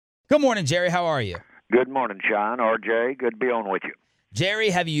Good morning, Jerry. How are you? Good morning, Sean. RJ, good to be on with you. Jerry,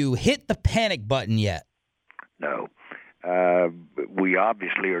 have you hit the panic button yet? No. We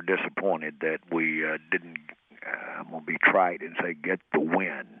obviously are disappointed that we didn't, I'm going to be trite and say get the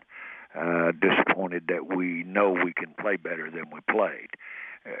win. Disappointed that we know we can play better than we played.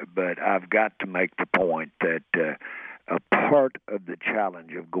 But I've got to make the point that a part of the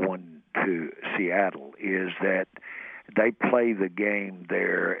challenge of going to Seattle is that they play the game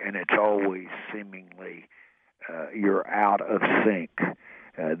there, and it's always seemingly you're out of sync.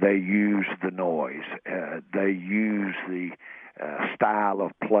 They use the noise. They use the style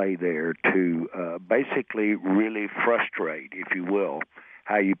of play there to basically really frustrate, if you will,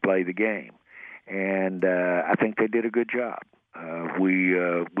 how you play the game. And I think they did a good job.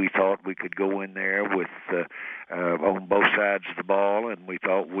 We thought we could go in there with on both sides of the ball, and we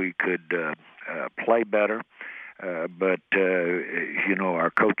thought we could play better. But our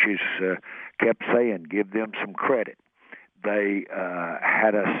coaches kept saying, give them some credit. They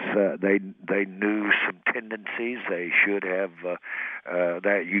had us. They knew some tendencies. They should have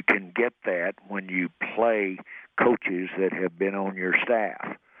that. You can get that when you play coaches that have been on your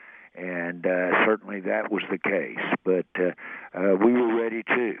staff, and certainly that was the case. But we were ready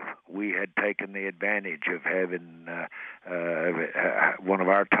too. We had taken the advantage of having one of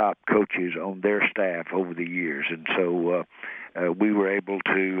our top coaches on their staff over the years, and so we were able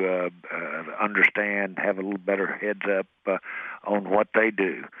to understand, have a little better heads up on what they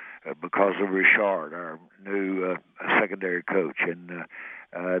do because of Richard, our new secondary coach, and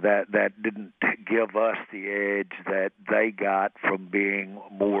that didn't give us the edge that they got from being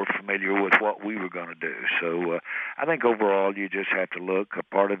more familiar with what we were going to do. So I think overall you just have to look. A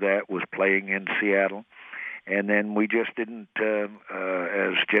part of that was playing in Seattle. And then we just didn't,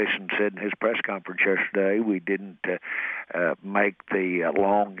 as Jason said in his press conference yesterday, we didn't make the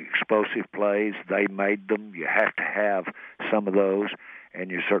long, explosive plays. They made them. You have to have some of those, and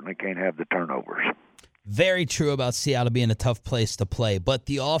you certainly can't have the turnovers. Very true about Seattle being a tough place to play, but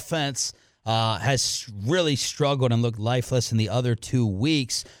the offense has really struggled and looked lifeless in the other 2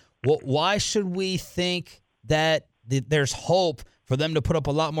 weeks. Why should we think that there's hope for them to put up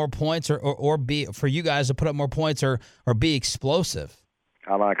a lot more points or be for you guys to put up more points or be explosive?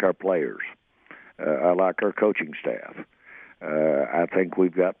 I like our players. I like our coaching staff. I think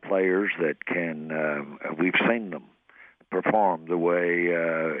we've got players that can, we've seen them perform the way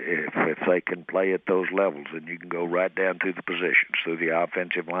if they can play at those levels, and you can go right down through the positions, through the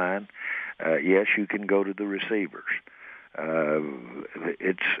offensive line. Yes, you can go to the receivers.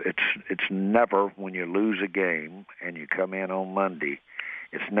 It's never, when you lose a game and you come in on Monday,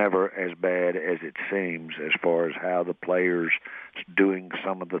 it's never as bad as it seems as far as how the players doing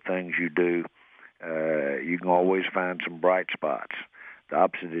some of the things you do. You can always find some bright spots. The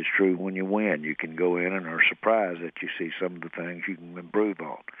opposite is true when you win. You can go in and are surprised that you see some of the things you can improve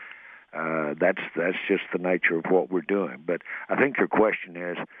on. That's just the nature of what we're doing. But I think your question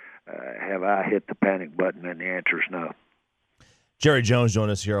is, have I hit the panic button? And the answer is no. Jerry Jones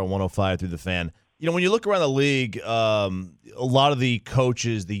joined us here on 105 through the Fan. You know, when you look around the league, a lot of the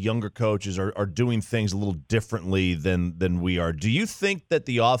coaches, the younger coaches, are doing things a little differently than we are. Do you think that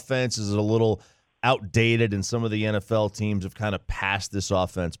the offense is a little outdated and some of the NFL teams have kind of passed this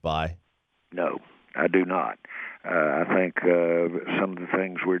offense by? No, I do not. I think some of the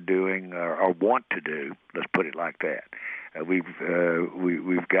things we're doing or want to do, let's put it like that, we've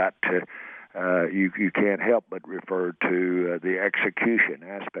got to. You can't help but refer to the execution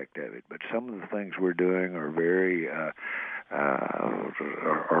aspect of it. But some of the things we're doing are very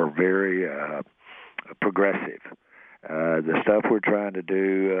progressive. The stuff we're trying to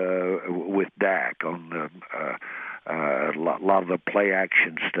do with Dak on a lot of the play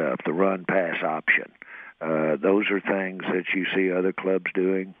action stuff, the run pass option, those are things that you see other clubs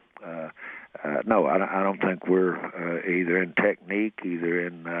doing. No, I don't think we're either in technique, either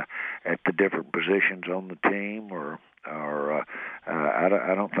in at the different positions on the team, or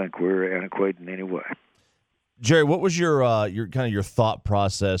I don't think we're antiquated in any way. Jerry, what was your kind of your thought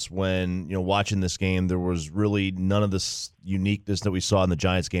process when watching this game? There was really none of this uniqueness that we saw in the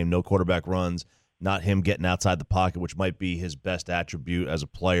Giants game. No quarterback runs, not him getting outside the pocket, which might be his best attribute as a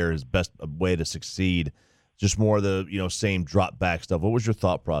player, his best way to succeed. Just more of the same drop back stuff. What was your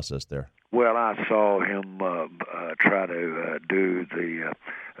thought process there? Well, I saw him try to do the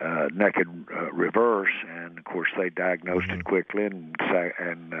naked reverse, and of course they diagnosed it quickly and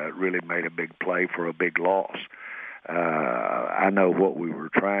really made a big play for a big loss. I know what we were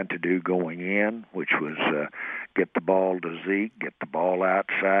trying to do going in, which was get the ball to Zeke, get the ball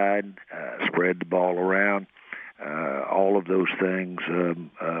outside, spread the ball around. All of those things,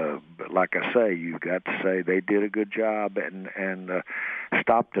 but like I say, you've got to say they did a good job and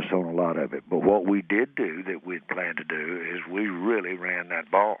stopped us on a lot of it. But what we did do that we'd planned to do is we really ran that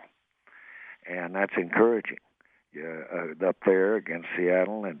ball, and that's encouraging. Up there against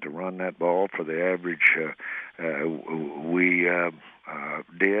Seattle, and to run that ball for the average we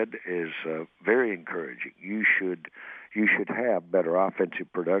did is very encouraging. You should have better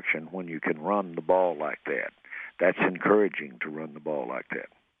offensive production when you can run the ball like that. That's encouraging to run the ball like that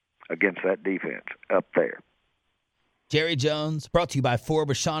against that defense up there. Jerry Jones, brought to you by Ford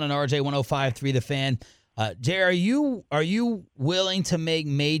with Sean and RJ 105.3 The Fan. Jerry, are you willing to make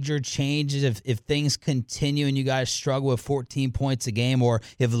major changes if things continue and you guys struggle with 14 points a game, or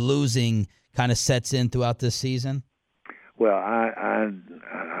if losing kind of sets in throughout this season? Well, I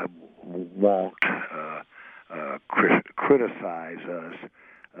won't criticize us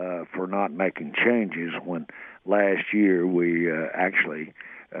for not making changes when last year we actually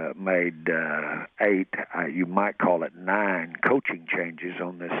made 8, you might call it 9 coaching changes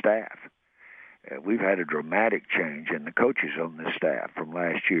on this staff. We've had a dramatic change in the coaches on this staff from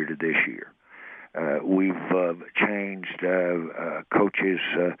last year to this year. We've changed coaches'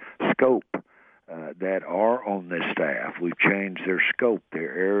 scope that are on this staff. We've changed their scope,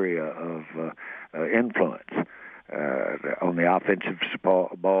 their area of influence. On the offensive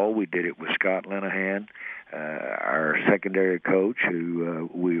ball, we did it with Scott Linehan, our secondary coach, who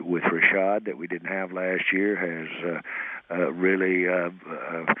with Rashad that we didn't have last year, has really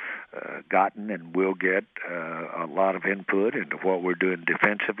gotten and will get a lot of input into what we're doing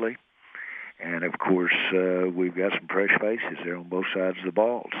defensively. And, of course, we've got some fresh faces there on both sides of the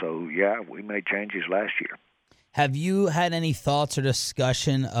ball. So, yeah, we made changes last year. Have you had any thoughts or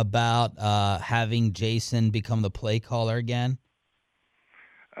discussion about having Jason become the play caller again?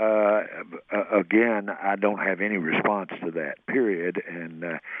 Again, I don't have any response to that, period.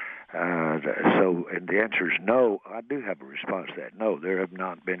 And and the answer is no. I do have a response to that. No, there have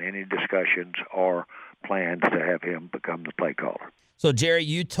not been any discussions or plans to have him become the play caller. So, Jerry,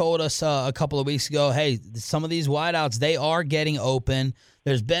 you told us a couple of weeks ago, hey, some of these wideouts, they are getting open.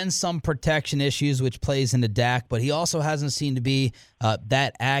 There's been some protection issues, which plays into Dak, but he also hasn't seemed to be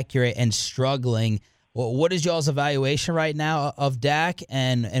that accurate and struggling. Well, what is y'all's evaluation right now of Dak,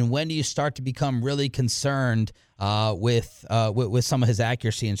 and when do you start to become really concerned with some of his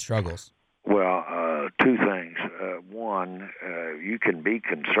accuracy and struggles? Well, 2 things. One, you can be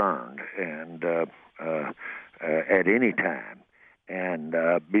concerned and at any time and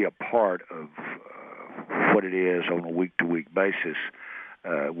be a part of what it is on a week-to-week basis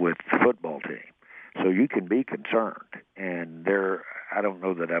with the football team. So you can be concerned. And I don't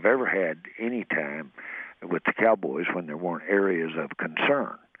know that I've ever had any time with the Cowboys when there weren't areas of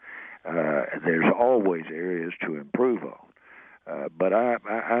concern. There's always areas to improve on. But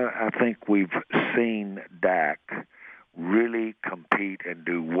I think we've seen Dak really compete and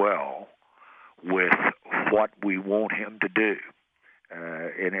do well with what we want him to do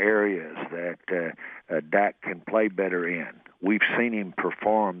in areas that Dak can play better in. We've seen him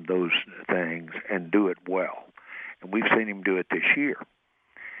perform those things and do it well. And we've seen him do it this year.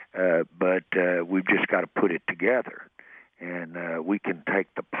 But we've just got to put it together. And we can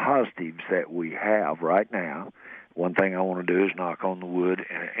take the positives that we have right now. One thing I want to do is knock on the wood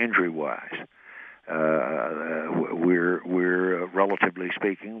injury-wise. We're relatively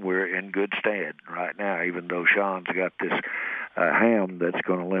speaking, we're in good stead right now, even though Sean's got this ham that's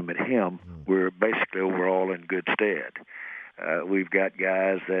going to limit him. We're basically overall in good stead. We've got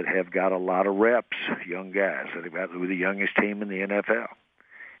guys that have got a lot of reps, young guys that have got the youngest team in the NFL.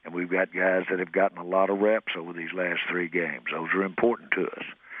 And we've got guys that have gotten a lot of reps over these last 3 games. Those are important to us.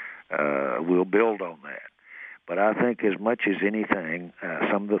 We'll build on that. But I think as much as anything,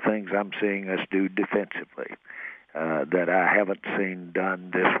 some of the things I'm seeing us do defensively that I haven't seen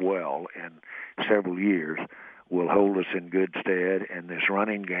done this well in several years will hold us in good stead, and this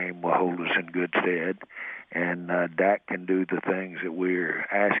running game will hold us in good stead. And Dak can do the things that we're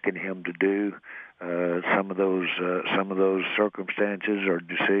asking him to do. Some of those circumstances or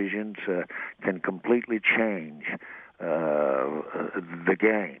decisions can completely change the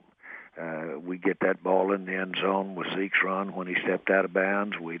game. We get that ball in the end zone with Zeke's run when he stepped out of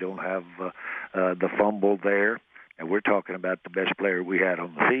bounds. We don't have the fumble there. And we're talking about the best player we had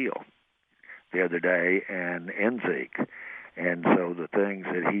on the field the other day, and in Zeke. And so the things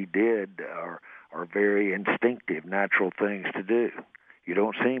that he did are very instinctive, natural things to do. You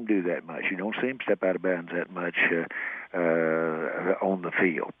don't see him do that much. You don't see him step out of bounds that much on the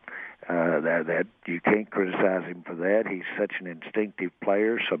field. That you can't criticize him for that. He's such an instinctive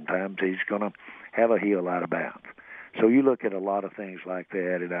player. Sometimes he's going to have a heel out of bounds. So you look at a lot of things like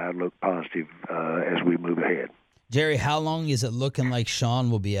that, and I look positive as we move ahead. Jerry, how long is it looking like Sean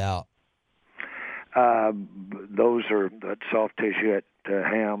will be out? That soft tissue at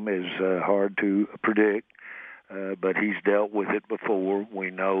ham is hard to predict, but he's dealt with it before.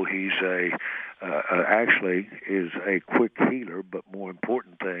 We know he's actually is a quick healer, but more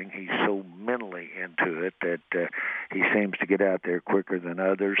important thing, he's so mentally into it that he seems to get out there quicker than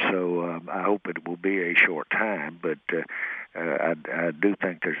others. So I hope it will be a short time, but I do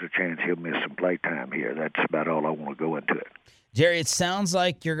think there's a chance he'll miss some play time here. That's about all I want to go into it. Jerry, it sounds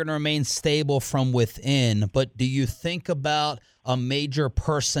like you're going to remain stable from within, but do you think about a major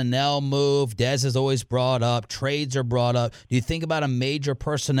personnel move? Dez is always brought up. Trades are brought up. Do you think about a major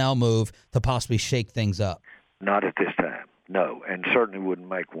personnel move to possibly shake things up? Not at this time, no, and certainly wouldn't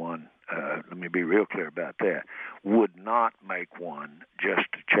make one. Let me be real clear about that. Would not make one just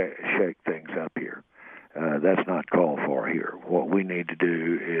to shake things up here. That's not called for here. What we need to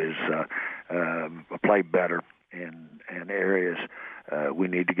do is play better in areas. We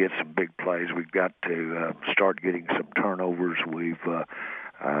need to get some big plays. We've got to start getting some turnovers. We've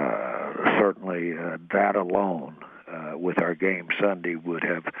certainly that alone with our game Sunday would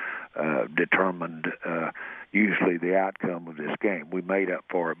have determined usually the outcome of this game. We made up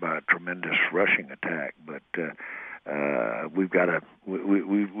for it by a tremendous rushing attack, but we've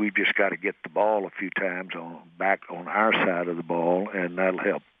just got to get the ball a few times back on our side of the ball, and that'll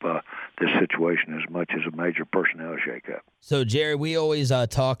help this situation as much as a major personnel shakeup. So, Jerry, we always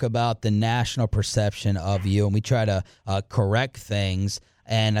talk about the national perception of you, and we try to correct things.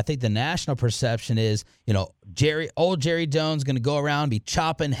 And I think the national perception is, old Jerry Jones going to go around and be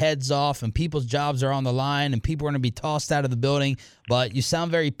chopping heads off, and people's jobs are on the line, and people are going to be tossed out of the building. But you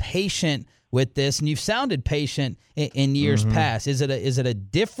sound very patient with this, and you've sounded patient in years past. Is it a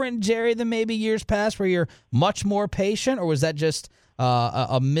different Jerry than maybe years past, where you're much more patient, or was that just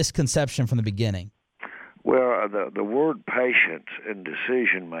a misconception from the beginning? Well, the word patience in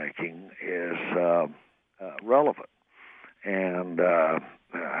decision making is relevant, and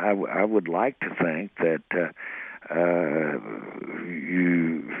I would like to think that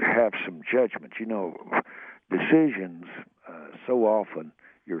you have some judgment. Decisions so often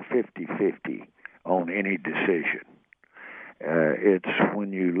you're 50-50 on any decision. It's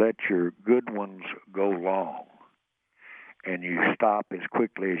when you let your good ones go long and you stop as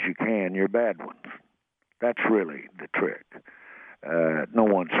quickly as you can your bad ones. That's really the trick. No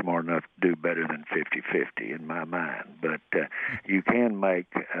one's smart enough to do better than 50-50 in my mind, but you can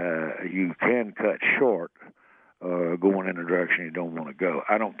cut short going in a direction you don't want to go.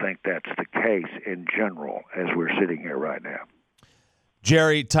 I don't think that's the case in general as we're sitting here right now.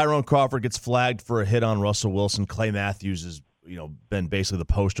 Jerry, Tyrone Crawford gets flagged for a hit on Russell Wilson. Clay Matthews has been basically the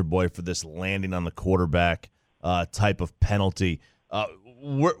poster boy for this landing on the quarterback type of penalty.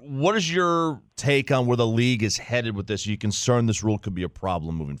 What is your take on where the league is headed with this? Are you concerned this rule could be a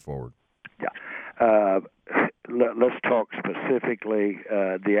problem moving forward? Yeah. Let's talk specifically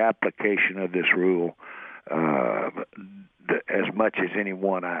the application of this rule. As much as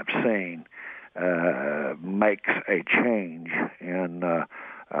anyone I've seen makes a change in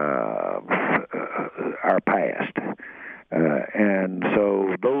our past. And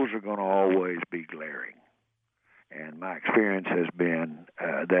so those are going to always be glaring. And my experience has been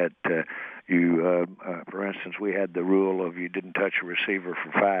that for instance, we had the rule of you didn't touch a receiver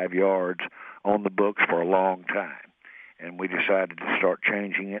for 5 yards on the books for a long time. And we decided to start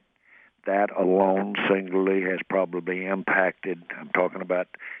changing it. That alone singularly has probably impacted. I'm talking about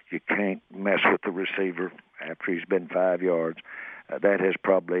you can't mess with the receiver after he's been 5 yards. That has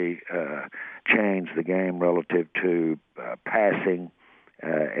probably changed the game relative to passing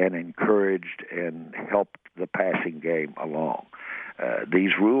and encouraged and helped the passing game along.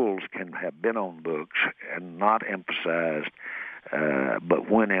 These rules can have been on books and not emphasized, but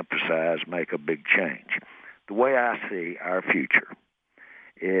when emphasized, make a big change. The way I see our future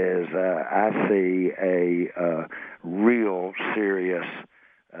is I see a real serious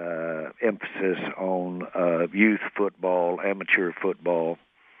emphasis on youth football, amateur football.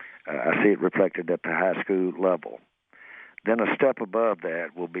 I see it reflected at the high school level. Then a step above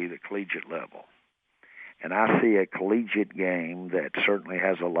that will be the collegiate level. And I see a collegiate game that certainly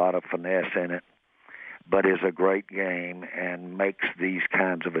has a lot of finesse in it, but is a great game and makes these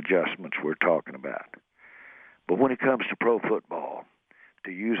kinds of adjustments we're talking about. But when it comes to pro football,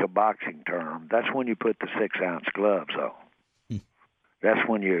 to use a boxing term, that's when you put the 6-ounce gloves on. That's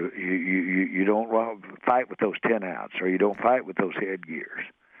when you don't fight with those 10-ounce, or you don't fight with those headgears.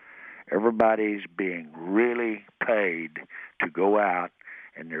 Everybody's being really paid to go out,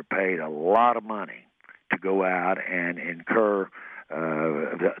 and they're paid a lot of money to go out and incur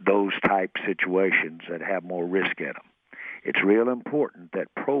those type situations that have more risk in them. It's real important that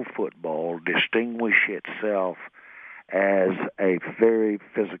pro football distinguish itself as a very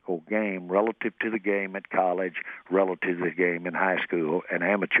physical game relative to the game at college, relative to the game in high school and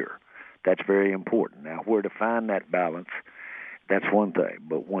amateur. That's very important. Now, where to find that balance, that's one thing.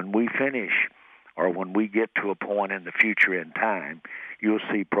 But when we finish or when we get to a point in the future in time, you'll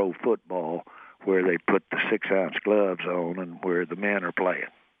see pro football where they put the 6-ounce gloves on and where the men are playing.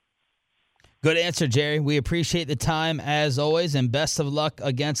 Good answer, Jerry. We appreciate the time as always, and best of luck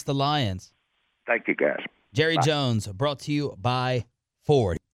against the Lions. Thank you, guys. Jerry Bye. Jones, brought to you by Ford.